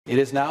It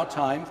is now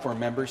time for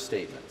member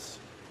statements.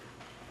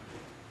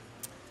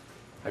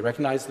 I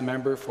recognize the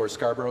member for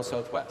Scarborough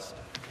Southwest.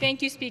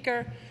 Thank you,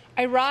 Speaker.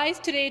 I rise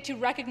today to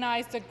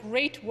recognize the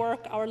great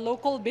work our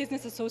local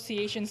business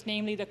associations,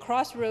 namely the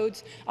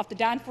Crossroads of the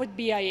Danforth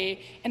BIA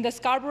and the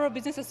Scarborough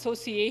Business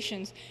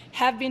Associations,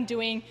 have been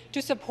doing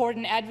to support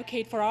and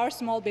advocate for our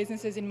small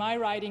businesses in my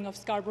riding of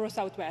Scarborough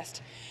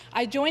Southwest.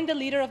 I joined the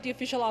leader of the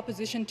official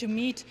opposition to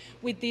meet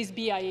with these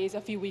BIAs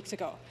a few weeks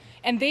ago,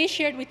 and they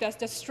shared with us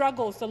the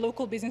struggles the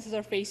local businesses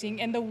are facing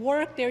and the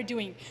work they're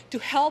doing to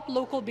help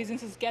local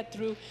businesses get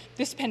through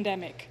this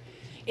pandemic.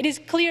 It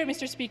is clear,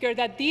 Mr. Speaker,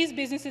 that these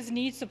businesses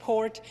need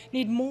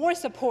more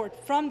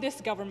support from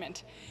this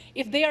government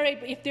if they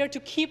are to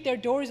keep their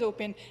doors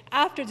open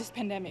after this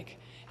pandemic,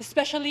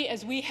 especially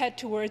as we head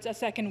towards a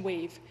second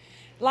wave.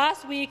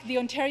 Last week, the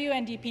Ontario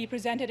NDP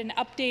presented an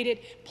updated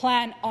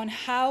plan on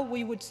how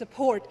we would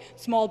support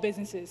small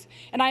businesses,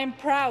 and I am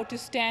proud to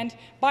stand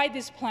by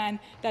this plan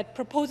that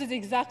proposes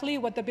exactly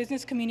what the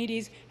business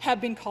communities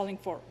have been calling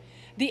for.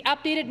 The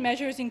updated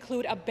measures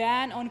include a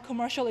ban on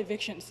commercial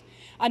evictions,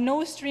 a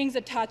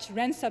no-strings-attached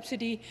rent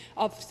subsidy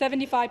of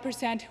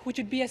 75%, which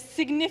would be a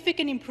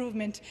significant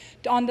improvement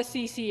on the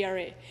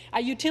CCRA,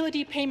 a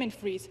utility payment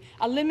freeze,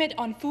 a limit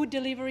on food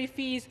delivery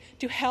fees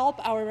to help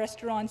our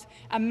restaurants,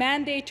 a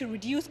mandate to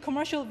reduce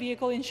commercial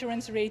vehicle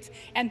insurance rates,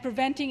 and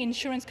preventing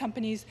insurance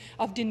companies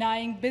of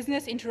denying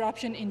business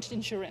interruption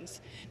insurance.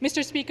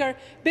 Mr. Speaker,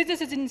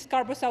 businesses in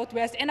Scarborough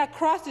Southwest and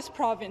across this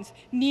province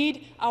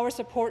need our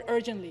support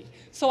urgently.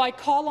 So I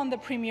call on the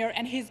Premier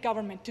and his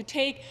government to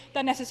take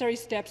the necessary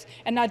steps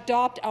and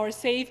adopt our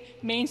Safe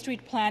Main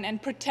Street plan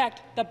and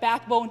protect the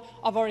backbone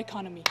of our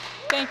economy.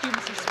 Thank you,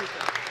 Mr.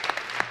 Speaker.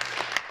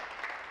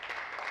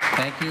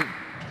 Thank you.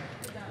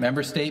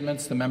 Member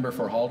statements. The member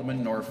for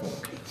Haldeman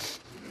Norfolk.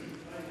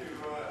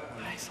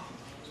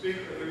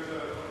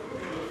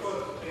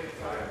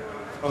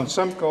 On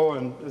Simcoe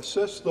and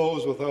assist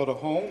those without a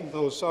home,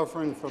 those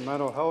suffering from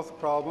mental health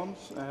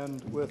problems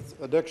and with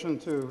addiction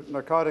to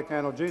narcotic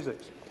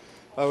analgesics.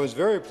 I was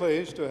very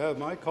pleased to have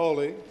my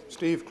colleague,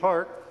 Steve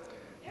Clark,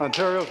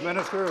 Ontario's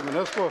Minister of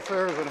Municipal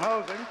Affairs and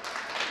Housing,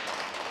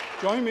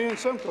 join me in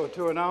Simcoe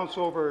to announce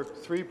over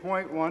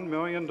 $3.1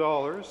 million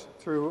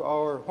through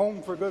our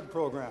Home for Good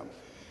program.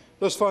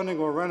 This funding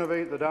will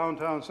renovate the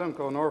downtown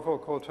Simcoe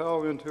Norfolk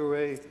Hotel into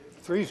a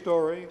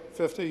 3-story,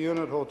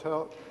 50-unit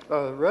hotel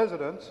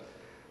residence,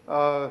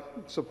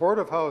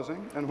 supportive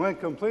housing, and when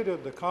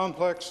completed, the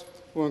complex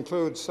will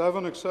include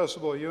 7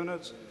 accessible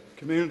units,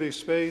 community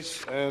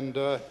space, and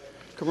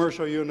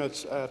commercial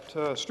units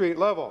at street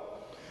level.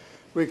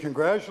 We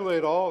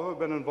congratulate all who have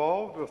been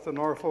involved with the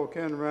Norfolk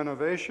Inn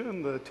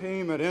renovation, the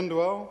team at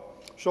Indwell,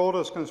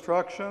 Shoulders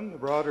Construction, the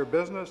broader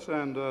business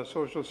and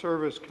social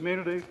service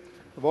community,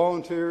 the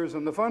volunteers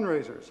and the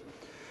fundraisers.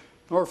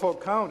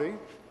 Norfolk County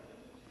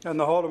and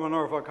the Haldeman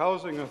Norfolk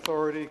Housing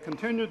Authority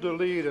continue to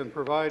lead in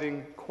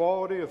providing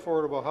quality,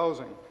 affordable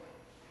housing.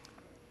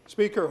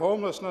 Speaker,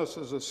 homelessness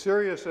is a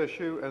serious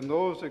issue, and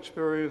those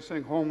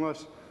experiencing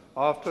homeless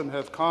often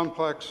have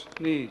complex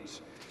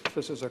needs.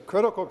 This is a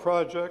critical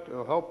project. It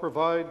will help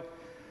provide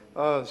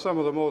some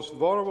of the most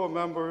vulnerable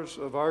members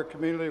of our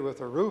community with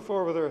a roof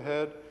over their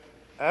head,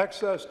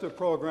 access to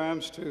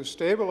programs to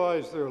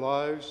stabilize their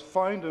lives,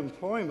 find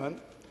employment,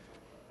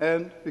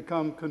 and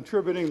become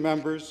contributing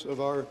members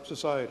of our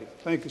society.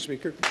 Thank you,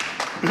 Speaker.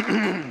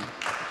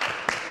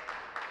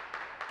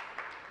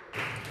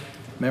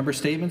 Member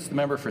statements. The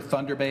member for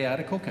Thunder Bay,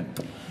 Atikokan.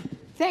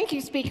 Thank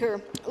you,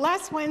 Speaker.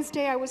 Last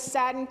Wednesday, I was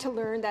saddened to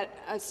learn that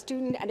a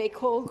student at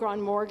École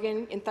Grand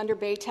Morgan in Thunder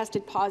Bay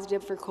tested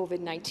positive for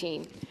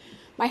COVID-19.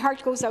 My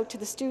heart goes out to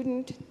the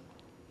student,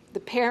 the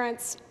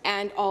parents,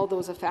 and all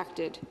those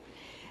affected.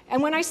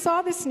 And when I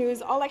saw this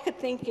news, all I could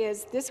think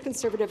is this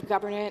Conservative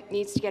government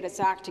needs to get its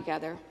act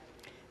together.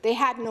 They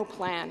had no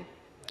plan.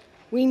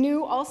 We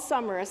knew all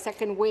summer a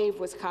second wave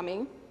was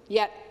coming,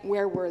 yet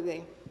where were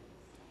they?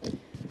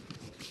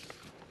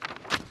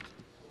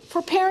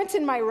 For parents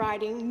in my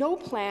riding, no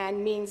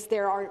plan means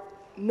there are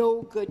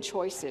no good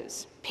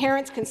choices.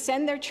 Parents can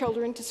send their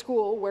children to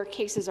school where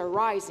cases are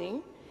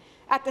rising.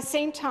 At the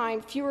same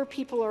time, fewer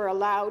people are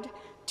allowed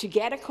to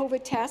get a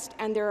COVID test,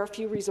 and there are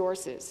few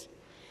resources.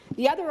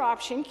 The other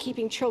option,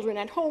 keeping children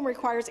at home,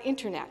 requires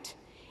internet.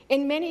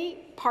 In many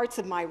parts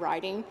of my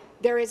riding,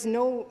 there is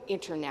no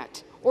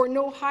internet, or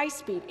no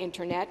high-speed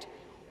internet,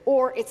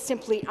 or it's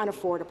simply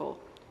unaffordable.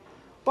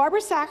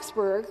 Barbara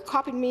Saxberg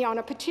copied me on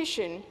a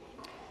petition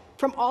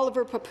from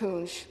Oliver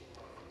Papoonge,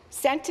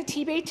 sent to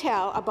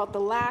T-Baytel about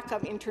the lack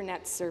of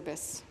internet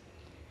service.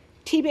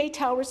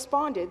 T-Baytel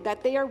responded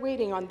that they are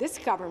waiting on this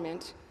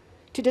government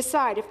to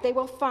decide if they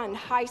will fund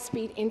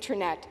high-speed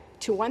internet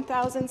to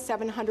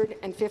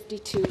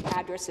 1,752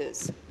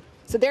 addresses.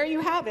 So there you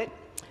have it.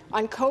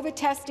 On COVID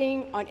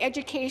testing, on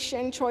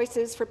education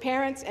choices for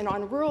parents, and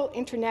on rural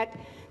internet,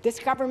 this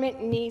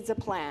government needs a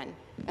plan.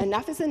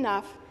 Enough is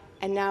enough,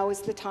 and now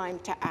is the time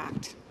to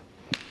act.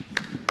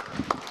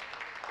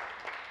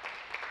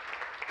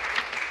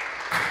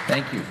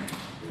 Thank you.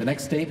 The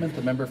next statement,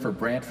 the member for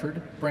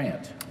Brantford,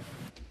 Brant.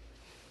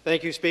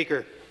 Thank you,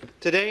 Speaker.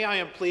 Today I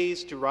am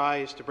pleased to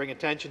rise to bring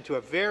attention to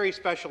a very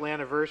special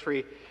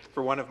anniversary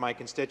for one of my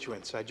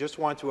constituents. I just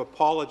want to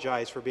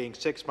apologize for being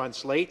 6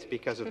 months late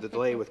because of the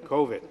delay with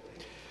COVID.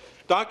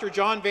 Dr.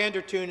 John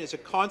Vandertoon is a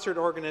concert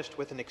organist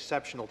with an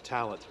exceptional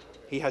talent.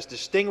 He has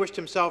distinguished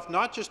himself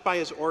not just by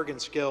his organ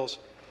skills,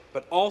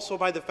 but also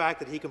by the fact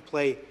that he can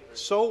play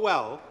so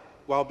well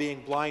while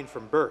being blind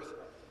from birth.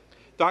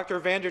 Dr.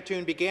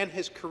 Vandertoon began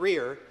his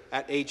career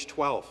at age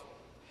 12.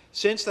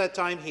 Since that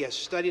time, he has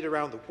studied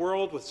around the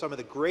world with some of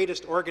the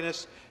greatest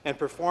organists and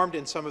performed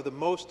in some of the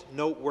most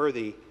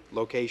noteworthy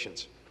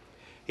locations.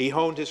 He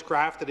honed his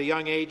craft at a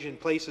young age in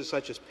places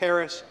such as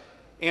Paris,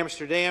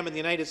 Amsterdam in the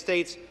United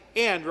States,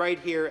 and right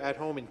here at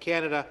home in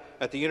Canada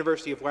at the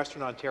University of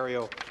Western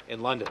Ontario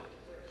in London.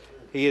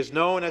 He is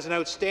known as an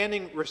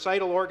outstanding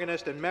recital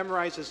organist and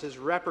memorizes his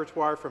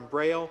repertoire from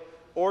Braille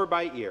or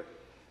by ear.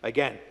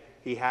 Again,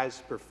 he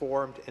has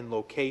performed in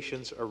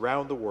locations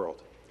around the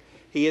world.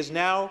 He is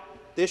now,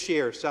 this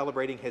year,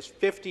 celebrating his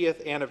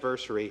 50th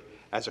anniversary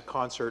as a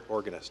concert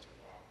organist.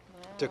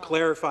 Wow. To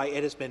clarify,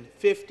 it has been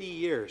 50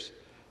 years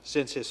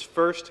since his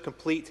first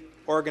complete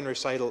organ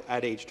recital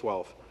at age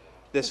 12.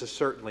 This is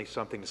certainly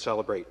something to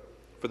celebrate.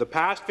 For the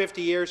past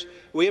 50 years,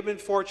 we have been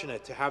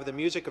fortunate to have the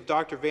music of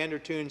Dr.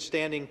 Vandertoon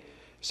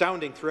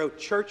sounding throughout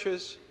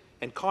churches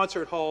and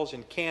concert halls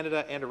in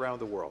Canada and around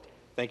the world.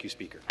 Thank you,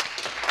 Speaker.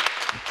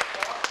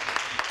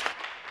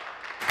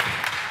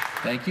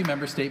 Thank you.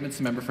 Member Statements.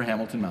 The member for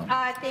Hamilton Mountain.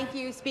 Thank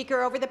you,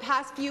 Speaker. Over the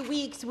past few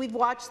weeks, we've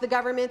watched the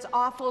government's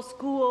awful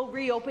school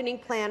reopening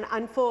plan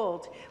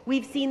unfold.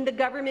 We've seen the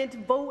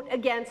government vote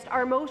against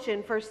our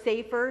motion for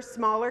safer,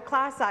 smaller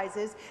class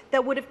sizes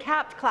that would have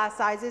capped class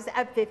sizes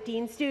at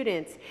 15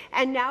 students.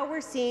 And now we're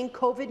seeing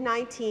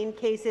COVID-19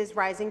 cases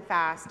rising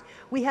fast.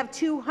 We have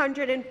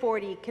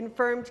 240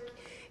 confirmed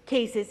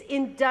cases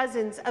in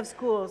dozens of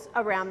schools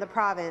around the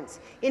province.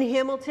 In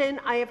Hamilton,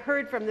 I have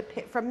heard from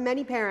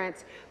many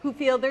parents who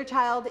feel their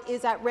child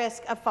is at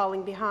risk of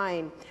falling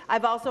behind.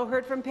 I've also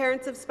heard from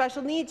parents of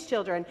special needs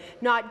children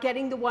not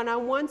getting the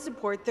one-on-one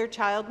support their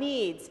child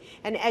needs.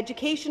 And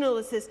educational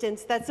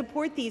assistants that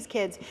support these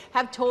kids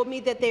have told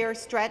me that they are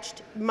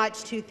stretched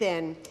much too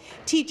thin.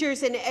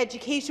 Teachers and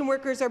education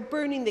workers are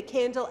burning the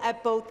candle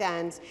at both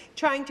ends,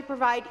 trying to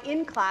provide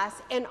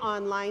in-class and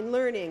online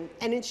learning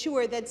and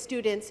ensure that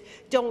students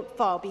don't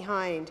fall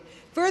behind.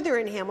 Further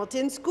in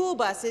Hamilton, school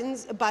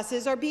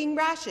buses are being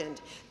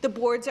rationed. The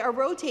boards are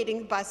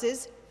rotating bus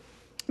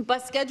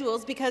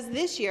schedules because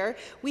this year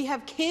we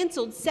have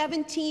cancelled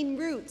 17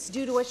 routes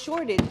due to a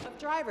shortage of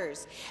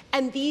drivers.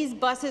 And these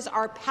buses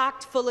are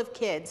packed full of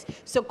kids,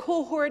 so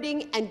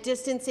cohorting and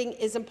distancing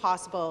is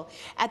impossible.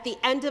 At the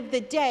end of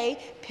the day,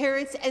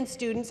 parents and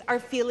students are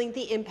feeling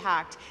the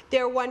impact.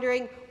 They're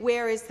wondering,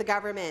 where is the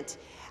government?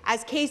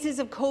 As cases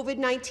of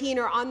COVID-19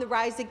 are on the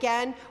rise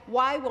again,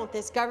 why won't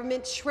this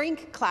government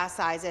shrink class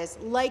sizes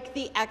like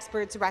the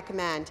experts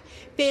recommend?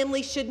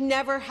 Families should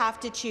never have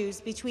to choose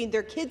between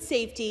their kids'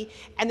 safety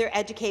and their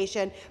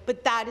education,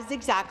 but that is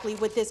exactly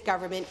what this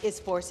government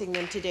is forcing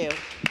them to do.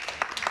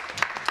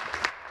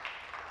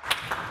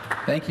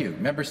 Thank you.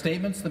 Member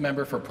Statements. The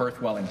member for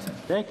Perth Wellington.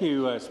 Thank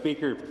you,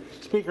 Speaker.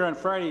 Speaker, on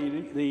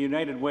Friday, the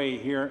United Way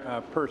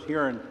here, Perth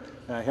Huron,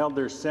 held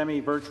their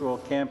semi-virtual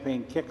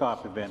campaign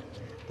kickoff event.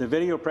 The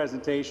video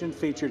presentation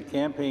featured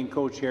campaign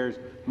co-chairs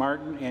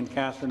Martin and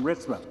Catherine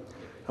Ritzma.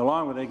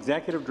 Along with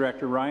Executive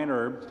Director Ryan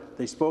Erb,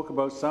 they spoke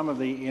about some of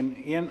the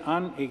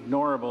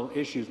unignorable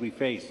issues we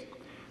face.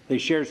 They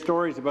shared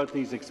stories about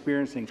these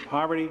experiencing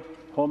poverty,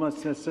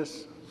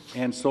 homelessness,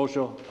 and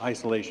social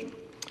isolation.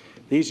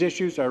 These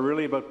issues are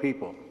really about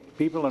people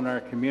in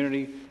our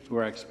community who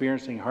are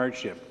experiencing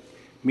hardship.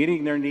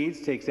 Meeting their needs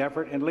takes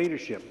effort and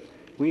leadership.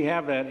 We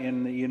have that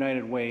in the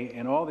United Way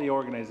and all the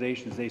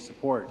organizations they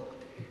support.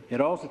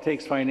 It also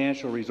takes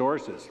financial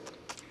resources.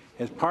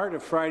 As part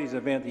of Friday's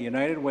event, the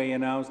United Way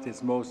announced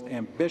its most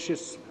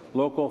ambitious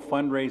local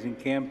fundraising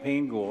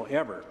campaign goal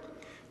ever,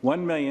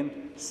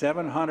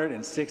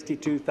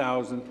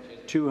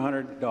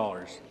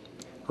 $1,762,200.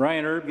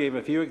 Ryan Erb gave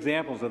a few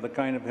examples of the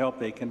kind of help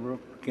they can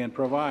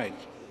provide.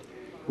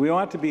 We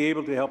want to be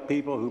able to help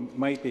people who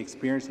might be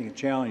experiencing a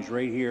challenge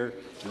right here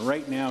and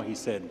right now, he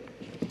said.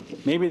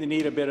 Maybe they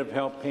need a bit of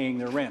help paying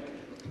their rent.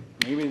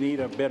 Maybe they need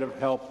a bit of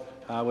help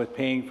with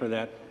paying for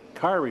that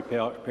car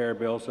repair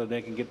bill so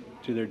they can get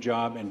to their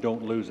job and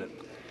don't lose it.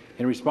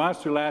 In response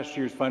to last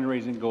year's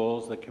fundraising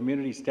goals, the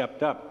community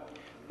stepped up.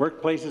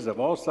 Workplaces of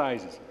all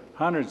sizes,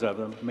 hundreds of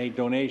them, made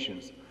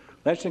donations.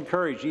 Let's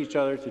encourage each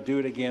other to do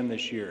it again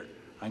this year.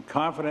 I'm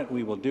confident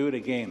we will do it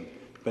again,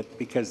 but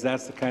because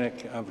that's the kind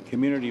of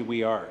community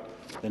we are.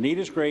 The need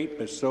is great,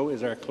 but so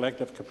is our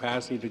collective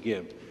capacity to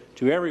give.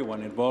 To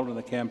everyone involved in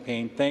the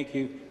campaign, thank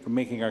you for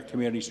making our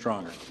community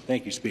stronger.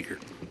 Thank you, Speaker.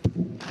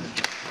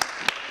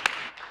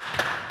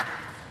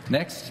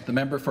 Next, the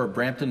member for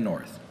Brampton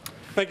North.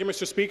 Thank you,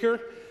 Mr.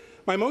 Speaker.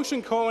 My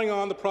motion calling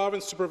on the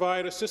province to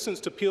provide assistance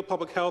to Peel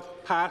Public Health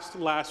passed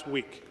last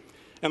week,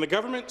 and the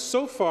government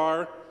so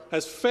far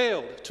has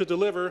failed to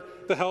deliver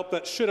the help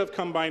that should have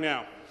come by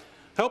now.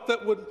 Help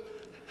that would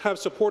have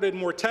supported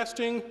more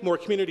testing, more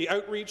community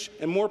outreach,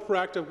 and more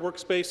proactive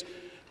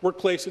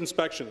workplace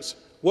inspections.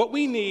 What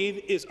we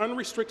need is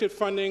unrestricted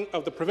funding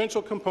of the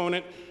provincial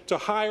component to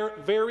hire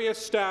various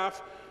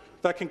staff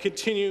that can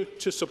continue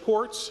to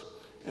support,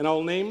 and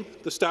I'll name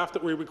the staff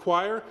that we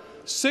require: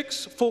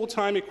 6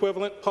 full-time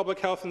equivalent public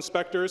health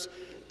inspectors,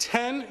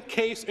 10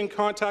 case and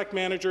contact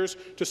managers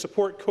to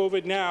support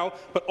COVID now,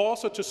 but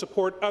also to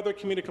support other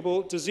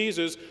communicable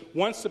diseases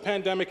once the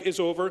pandemic is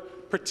over,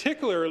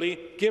 particularly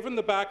given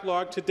the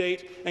backlog to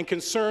date and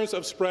concerns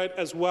of spread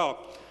as well.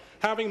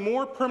 Having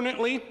more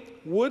permanently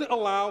would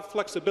allow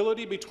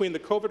flexibility between the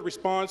COVID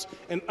response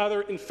and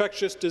other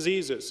infectious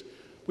diseases.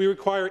 We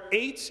require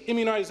 8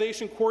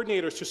 immunization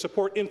coordinators to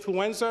support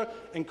influenza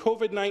and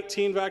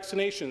COVID-19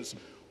 vaccinations,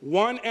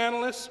 1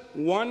 analyst,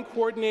 1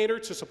 coordinator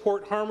to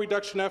support harm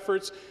reduction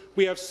efforts.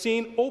 We have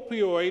seen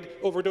opioid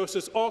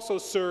overdoses also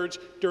surge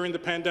during the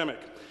pandemic.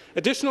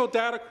 Additional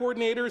data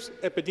coordinators,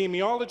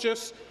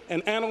 epidemiologists,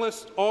 and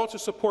analysts, all to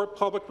support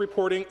public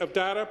reporting of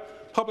data,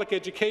 public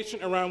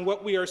education around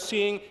what we are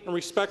seeing in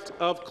respect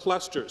of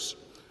clusters.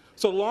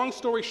 So long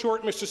story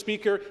short, Mr.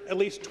 Speaker, at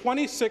least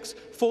 26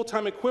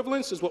 full-time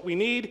equivalents is what we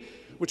need,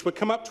 which would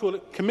come up to a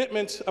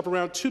commitment of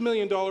around $2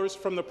 million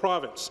from the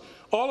province.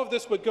 All of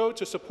this would go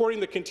to supporting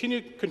the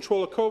continued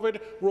control of COVID,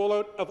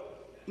 rollout of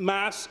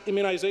mass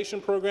immunization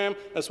program,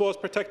 as well as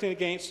protecting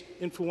against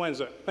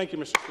influenza. Thank you,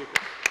 Mr.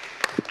 Speaker.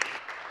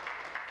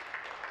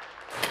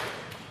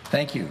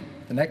 Thank you.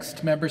 The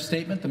next member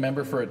statement, the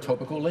member for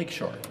Etobicoke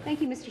Lakeshore.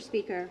 Thank you, Mr.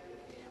 Speaker.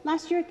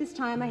 Last year at this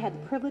time, I had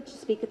the privilege to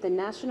speak at the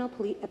National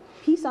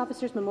Peace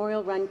Officers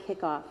Memorial Run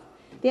kickoff.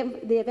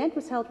 The event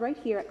was held right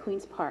here at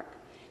Queen's Park.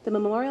 The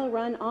Memorial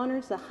Run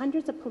honours the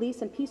hundreds of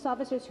police and peace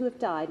officers who have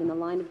died in the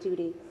line of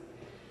duty.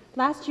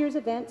 Last year's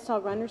event saw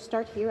runners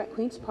start here at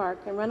Queen's Park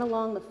and run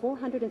along the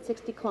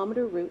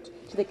 460-kilometre route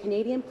to the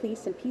Canadian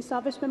Police and Peace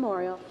Officers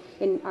Memorial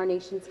in our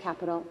nation's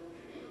capital.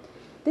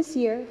 This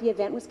year, the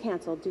event was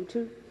cancelled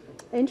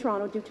in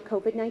Toronto due to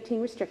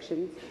COVID-19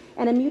 restrictions,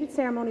 and a muted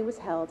ceremony was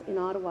held in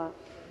Ottawa.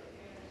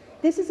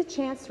 This is a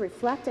chance to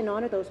reflect and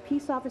honour those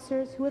peace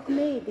officers who have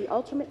made the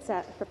ultimate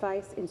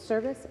sacrifice in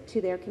service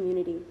to their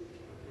community.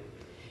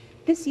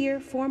 This year,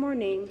 4 more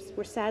names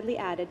were sadly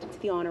added to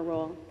the honour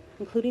roll,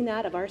 including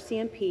that of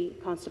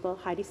RCMP Constable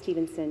Heidi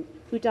Stevenson,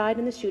 who died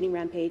in the shooting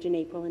rampage in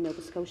April in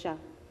Nova Scotia.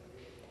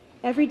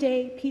 Every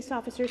day, peace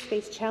officers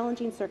face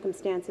challenging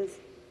circumstances,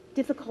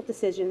 difficult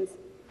decisions,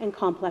 and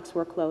complex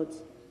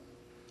workloads.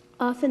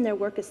 Often their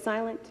work is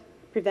silent,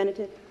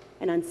 preventative,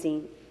 and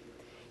unseen.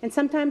 And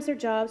sometimes their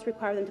jobs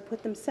require them to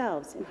put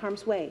themselves in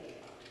harm's way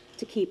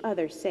to keep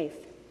others safe.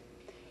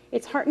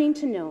 It's heartening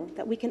to know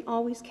that we can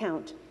always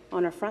count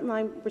on our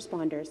frontline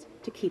responders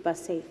to keep us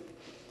safe.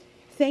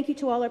 Thank you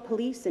to all our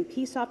police and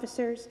peace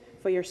officers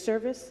for your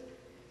service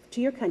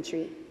to your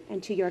country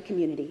and to your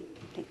community.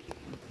 Thank you.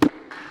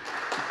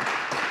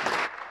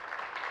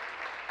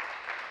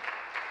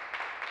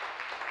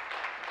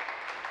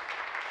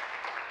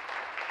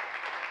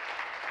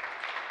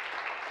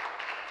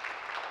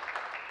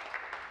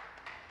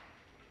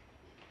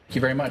 Thank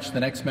you very much. The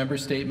next member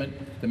statement,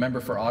 the member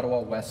for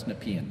Ottawa West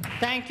Nepean.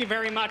 Thank you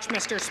very much,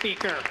 Mr.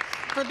 Speaker.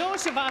 For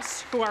those of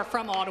us who are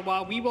from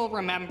Ottawa, we will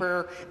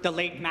remember the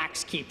late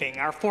Max Keeping,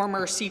 our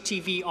former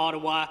CTV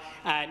Ottawa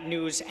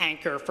news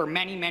anchor for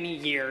many, many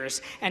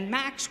years. And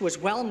Max was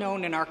well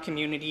known in our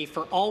community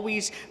for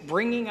always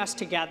bringing us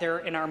together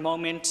in our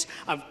moments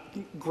of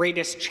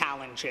greatest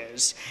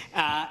challenges.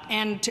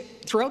 And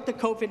throughout the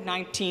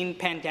COVID-19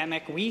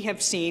 pandemic, we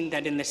have seen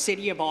that in the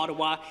city of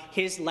Ottawa,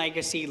 his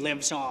legacy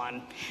lives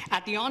on.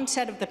 At the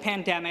onset of the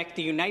pandemic,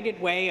 the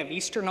United Way of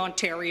Eastern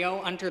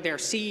Ontario, under their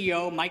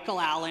CEO, Michael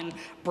Allen,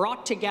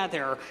 brought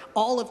together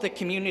all of the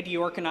community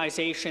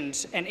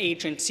organizations and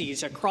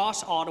agencies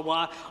across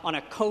Ottawa on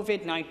a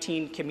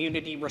COVID-19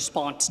 community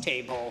response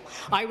table.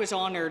 I was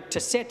honoured to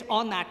sit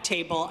on that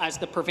table as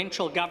the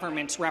provincial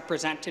government's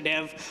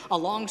representative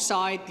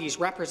alongside these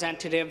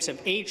representatives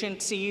of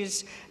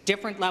agencies,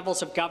 different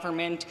levels of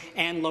government,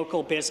 and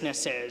local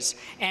businesses.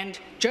 And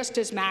just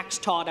as Max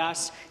taught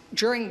us,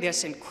 during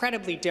this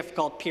incredibly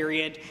difficult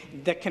period,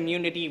 the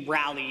community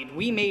rallied.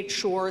 We made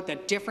sure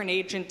that different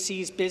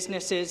agencies,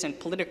 businesses, and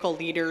political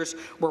leaders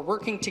were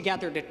working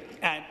together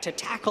to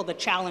tackle the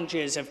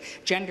challenges of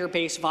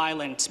gender-based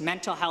violence,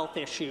 mental health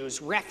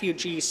issues,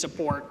 refugee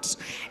supports,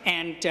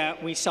 and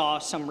we saw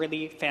some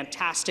really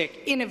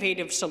fantastic,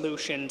 innovative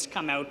solutions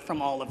come out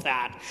from all of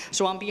that.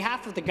 So on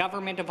behalf of the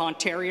Government of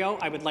Ontario,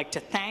 I would like to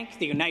thank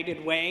the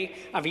United Way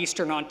of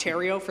Eastern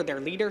Ontario for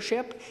their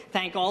leadership,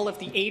 thank all of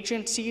the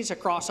agencies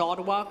across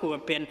Ottawa who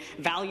have been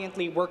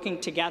valiantly working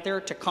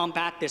together to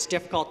combat this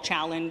difficult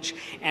challenge,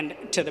 and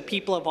to the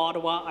people of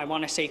Ottawa, I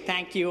want to say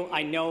thank you.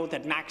 I know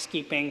that Max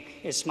Keeping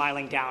is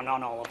smiling down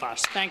on all of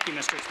us. Thank you,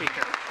 Mr.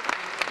 Speaker.